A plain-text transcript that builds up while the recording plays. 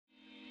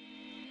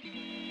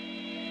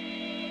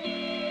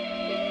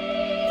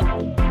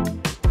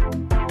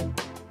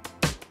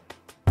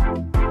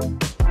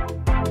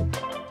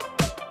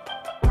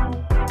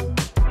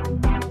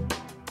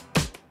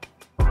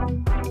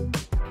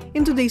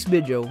today's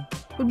video,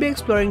 we'll be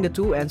exploring the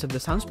two ends of the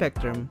sound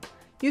spectrum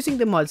using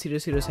the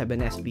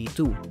Mod007s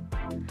V2.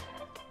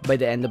 By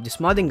the end of this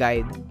modding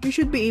guide, you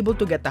should be able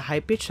to get a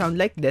high-pitched sound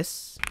like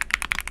this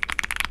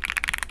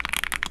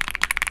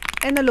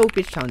and a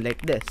low-pitched sound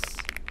like this,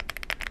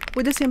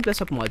 with the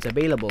simplest of mods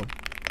available.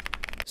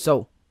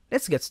 So,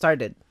 let's get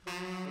started.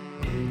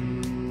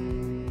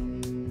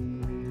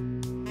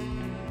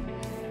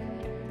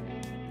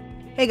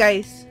 Hey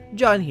guys,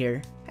 John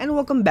here, and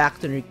welcome back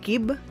to another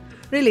Keyb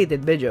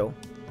related video.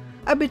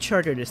 A bit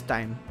shorter this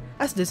time,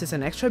 as this is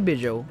an extra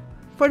video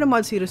for the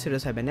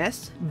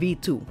Mod007s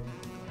V2,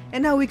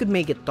 and how we could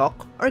make it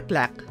talk or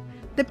clack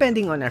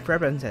depending on our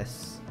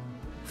preferences.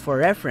 For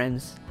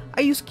reference,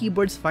 I use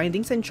KEYBORED's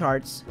findings and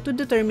charts to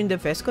determine the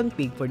best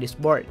config for this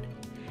board,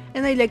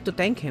 and I'd like to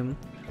thank him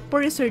for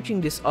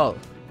researching this all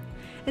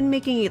and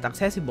making it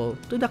accessible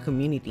to the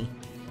community.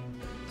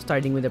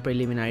 Starting with the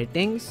preliminary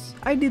things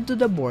I did to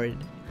the board,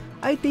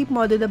 I tape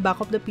modded the back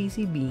of the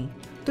PCB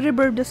to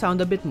reverb the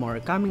sound a bit more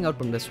coming out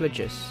from the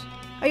switches.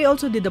 I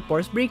also did the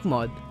force break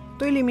mod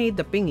to eliminate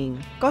the pinging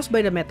caused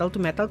by the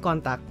metal-to-metal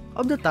contact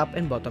of the top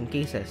and bottom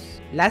cases.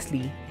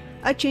 Lastly,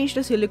 I changed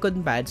the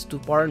silicone pads to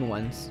foreign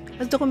ones,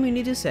 as the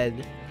community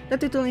said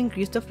that it will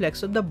increase the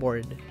flex of the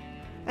board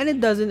and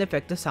it doesn't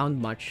affect the sound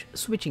much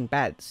switching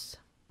pads.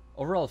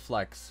 Overall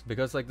flex,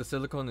 because like the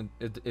silicone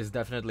is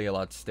definitely a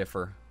lot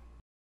stiffer.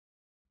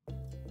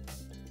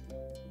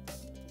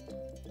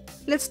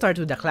 Let's start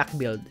with the clack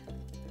build.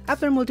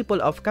 After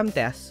multiple off-cam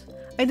tests,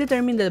 I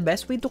determined that the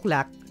best way to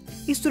clack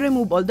is to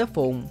remove all the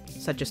foam,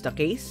 such as the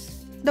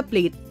case, the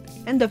plate,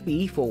 and the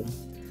PE foam.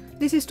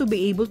 This is to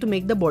be able to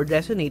make the board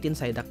resonate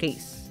inside the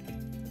case.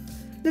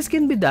 This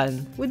can be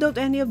done without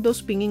any of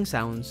those pinging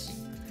sounds,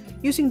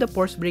 using the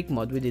force break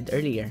mod we did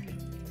earlier.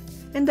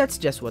 And that's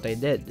just what I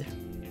did.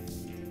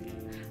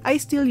 I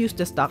still use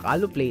the stock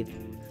alu plate,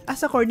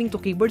 as according to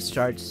KEYBORED's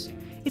charts,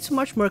 it's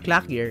much more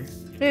clackier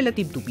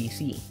relative to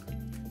PC.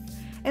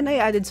 And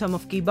I added some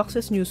of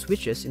Keybox's new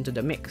switches into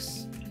the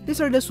mix. These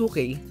are the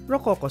Suke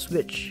Rococo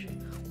switch,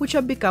 which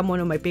have become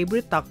one of my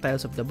favorite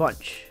tactiles of the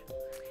bunch.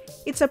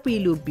 It's a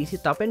pre-lube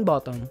PC top and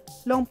bottom,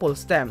 long pull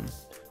stem,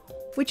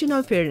 which in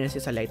all fairness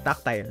is a light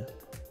tactile.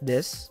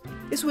 This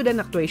is with an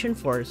actuation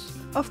force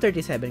of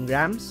 37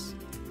 grams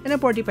and a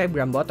 45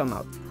 gram bottom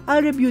out.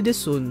 I'll review this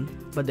soon,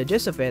 but the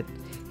gist of it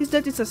is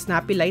that it's a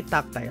snappy light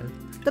tactile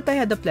that I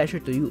had the pleasure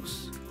to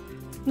use.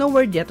 No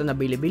word yet on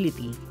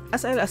availability,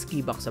 as I'll ask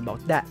Keybox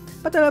about that,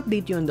 but I'll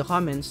update you in the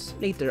comments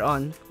later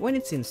on when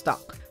it's in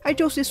stock. I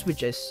chose these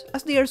switches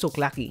as they are so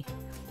clacky,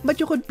 but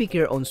you could pick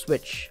your own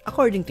switch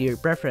according to your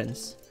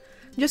preference.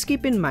 Just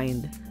keep in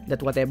mind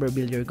that whatever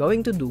build you're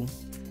going to do,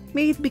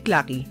 may it be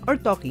clacky or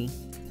Thocky,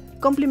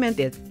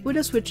 complement it with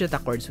a switch that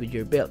accords with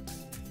your build.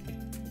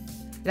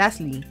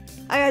 Lastly,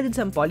 I added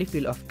some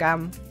polyfill off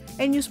cam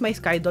and used my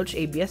Skydolch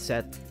ABS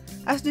set,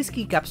 as these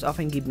keycaps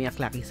often give me a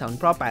clacky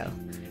sound profile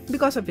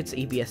because of its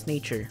ABS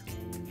nature.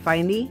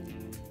 Finally,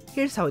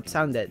 here's how it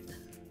sounded.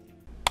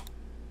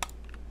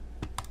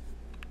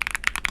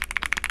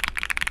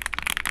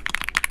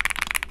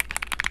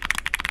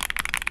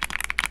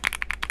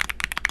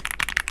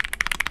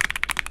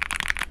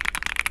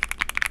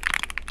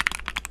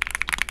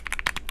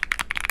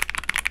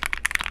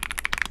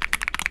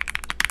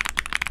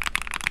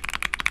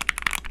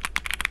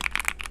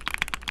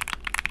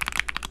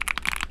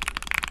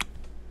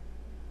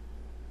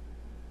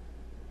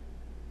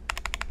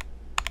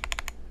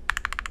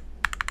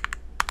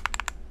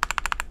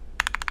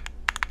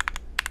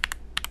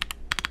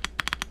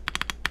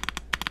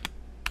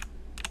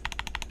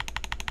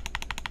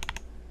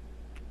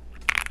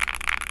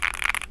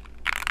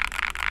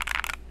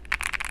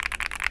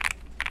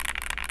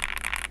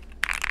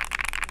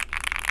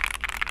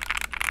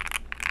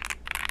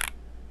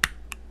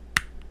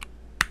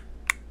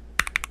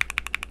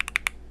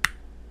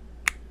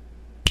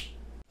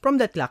 From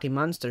that clacky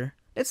monster,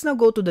 let's now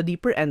go to the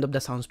deeper end of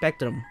the sound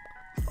spectrum.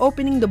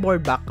 Opening the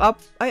board back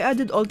up, I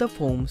added all the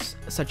foams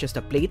such as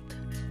the plate,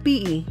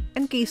 PE,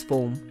 and case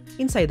foam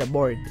inside the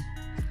board.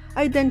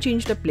 I then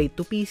changed the plate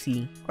to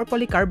PC or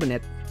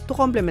polycarbonate to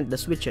complement the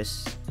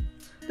switches.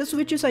 The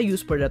switches I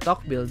used for the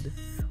talk build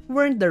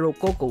weren't the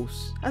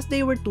Rococos, as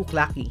they were too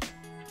clacky.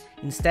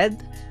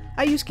 Instead,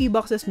 I used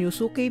Keybox's new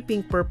Suke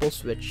Pink Purple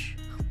switch,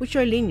 which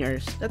are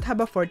linears that have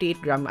a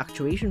 48 gram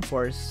actuation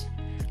force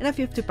and a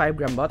 55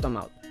 gram bottom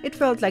out. It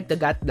felt like the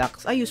GAT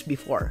blocks I used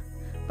before,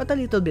 but a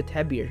little bit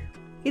heavier.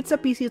 It's a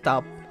PC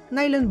top,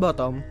 nylon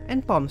bottom,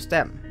 and palm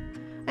stem,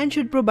 and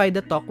should provide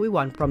the talk we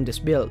want from this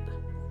build.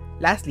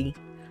 Lastly,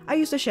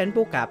 I used the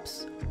Shenpo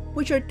caps,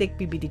 which are thick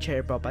PBT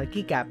cherry profile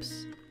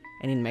keycaps,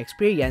 and in my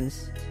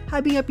experience,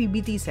 having a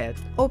PBT set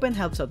often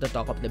helps out the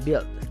talk of the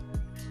build.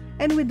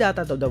 And with that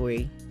out of the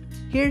way,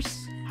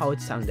 here's how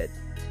it sounded.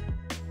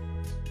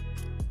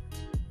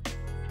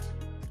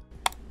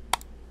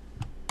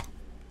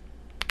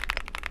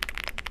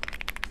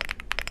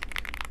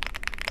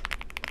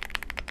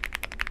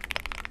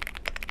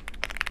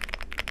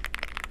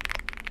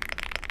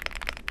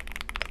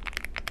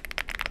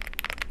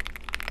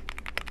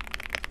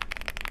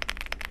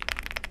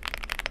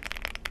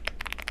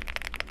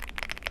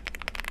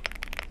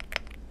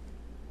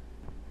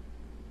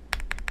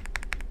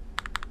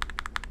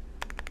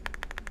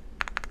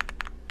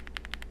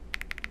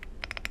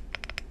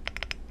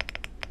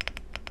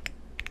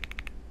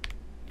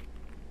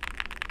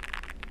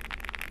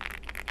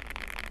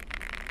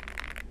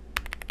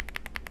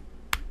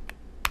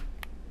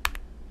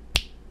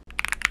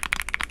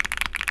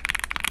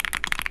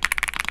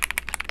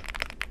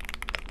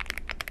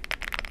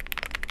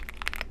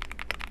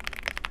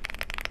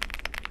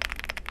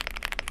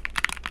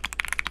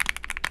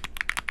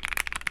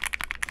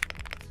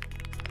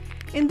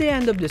 In the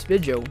end of this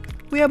video,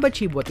 we have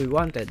achieved what we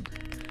wanted,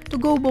 to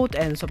go both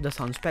ends of the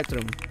sound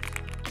spectrum,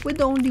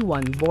 with only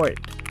one board.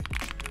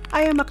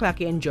 I am a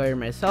Clacky enjoyer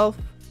myself,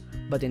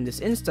 but in this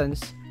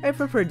instance, I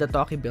prefer the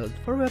Thocky build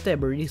for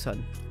whatever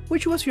reason.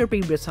 Which was your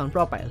favorite sound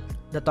profile,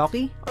 the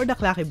Thocky or the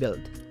Clacky build?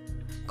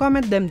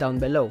 Comment them down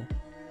below.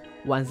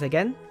 Once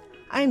again,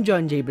 I'm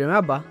John J.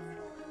 Brimaba,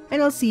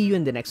 and I'll see you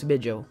in the next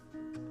video.